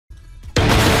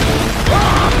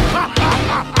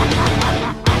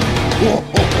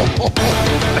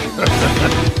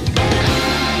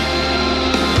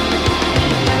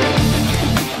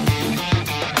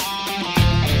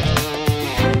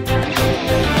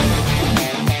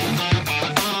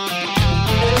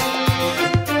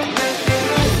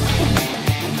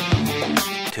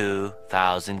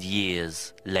2,000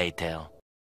 years later.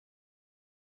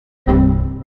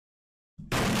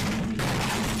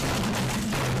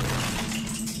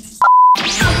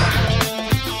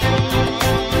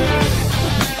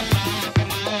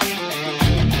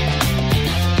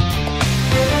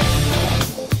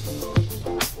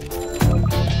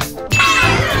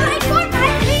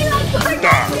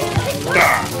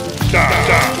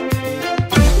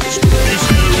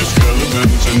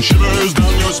 And shivers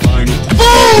down your spine.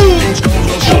 Boom! Skulls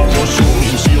will shake your soul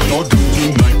and seal your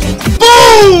doom tonight.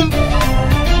 Boom!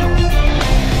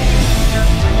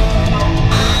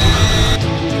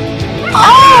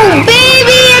 Oh,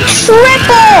 baby, a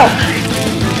triple!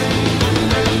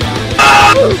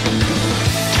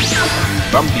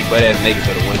 I'm gonna be butt ass naked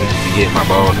for the women to be hitting my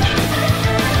balls and shit.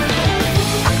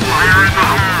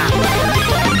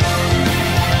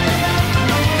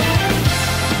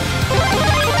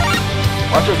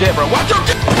 Watch your jet, bro. Watch your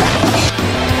jet!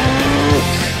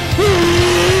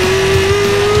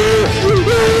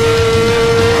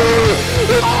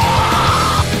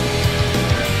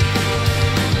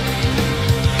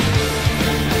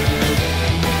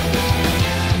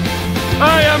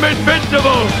 I am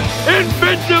invincible!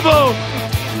 Invincible!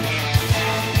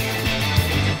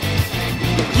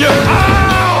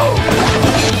 Ow!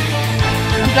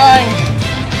 I'm dying.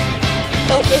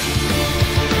 Okay.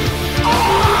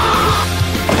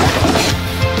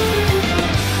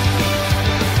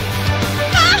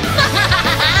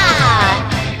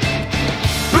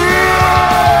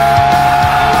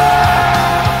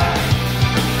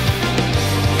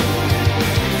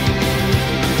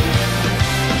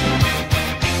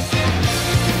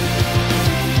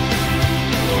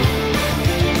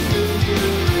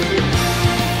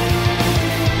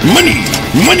 Money!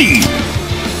 Money!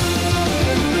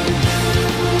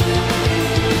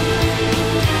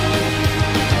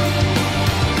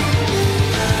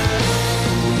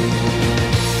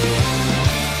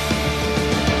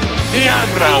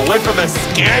 Diablo went from a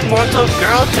scared mortal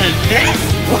girl to this?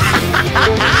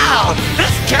 Wow!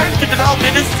 This character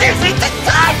development is seriously to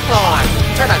die for!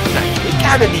 Turn on tonight, we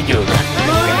gotta be doing that.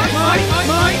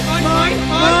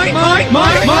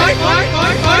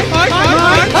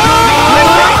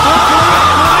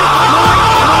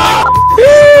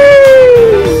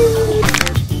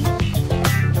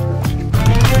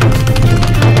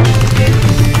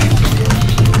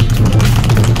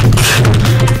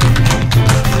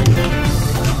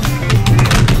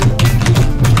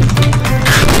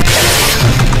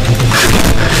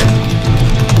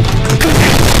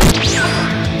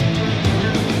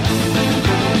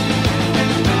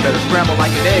 Better scramble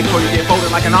like an egg before you get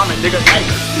folded like an almond, nigga. Hey!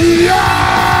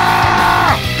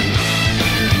 Yeah!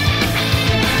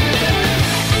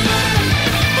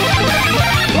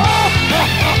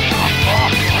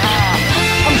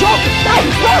 I'm joking.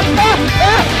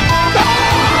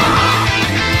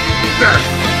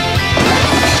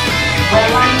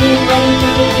 Well, I knew when you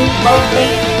did it mostly.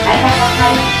 I have a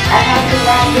height, I have to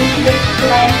land this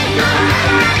plane.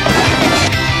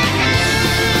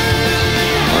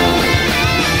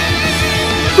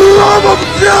 For the love of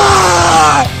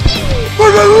God! For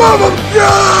the love of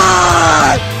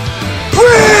God!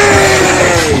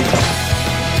 Please!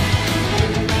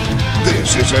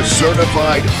 This is a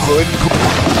certified hood.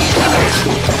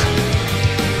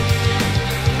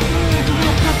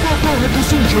 Have you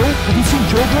seen Joe? Have you seen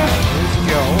Joe?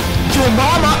 No. Your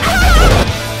mama!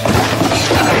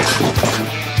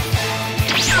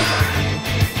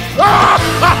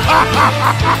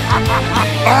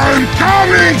 I'm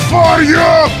coming for you!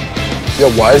 Yo,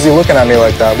 why is he looking at me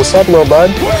like that? What's up, little bud?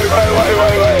 Wait.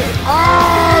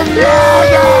 I'm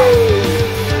ready!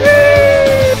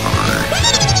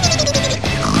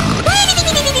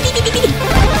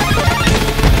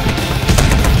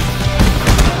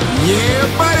 Yeah,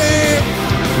 buddy!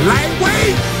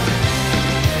 Lightweight!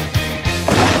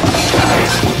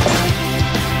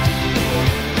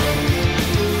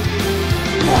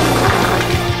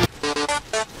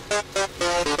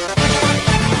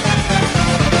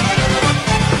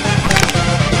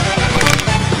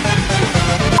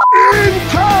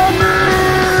 Incoming!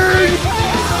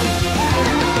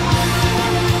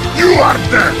 You are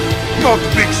dead! Not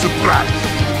big surprise!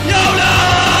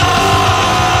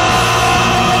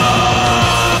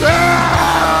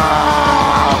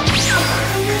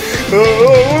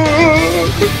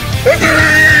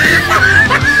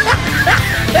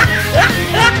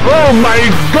 Oh my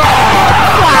God!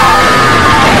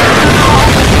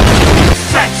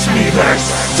 Fetch me their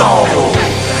soul!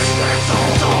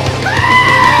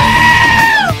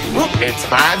 It's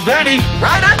 5:30,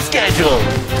 right on schedule.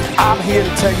 I'm here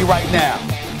to tell you right now,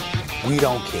 we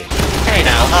don't care. Hey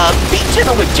now, be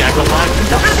gentle with Jackalbot.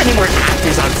 Don't have any more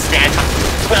actors on stand.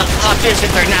 Well,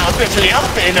 auditions are now officially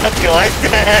open, of course.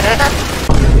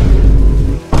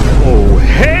 Oh,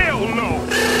 hell no!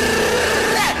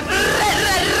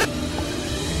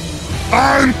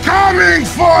 I'm coming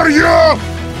for you!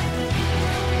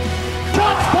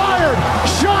 Shots fired!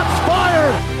 Shots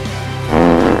fired!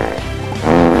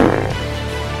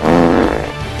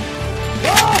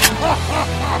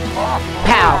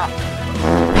 Pow!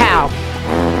 Pow!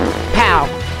 Pow!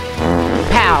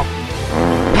 Pow!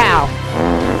 Pow!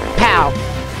 Pow!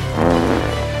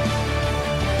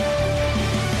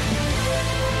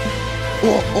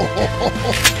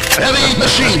 Heavy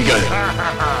machine gun!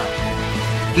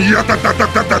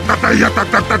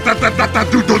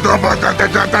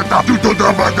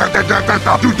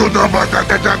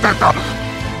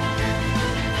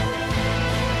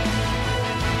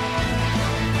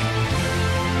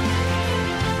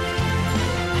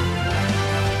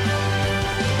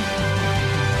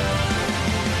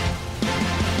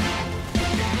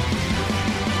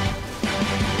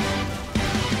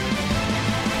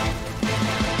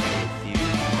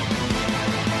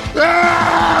 Ah!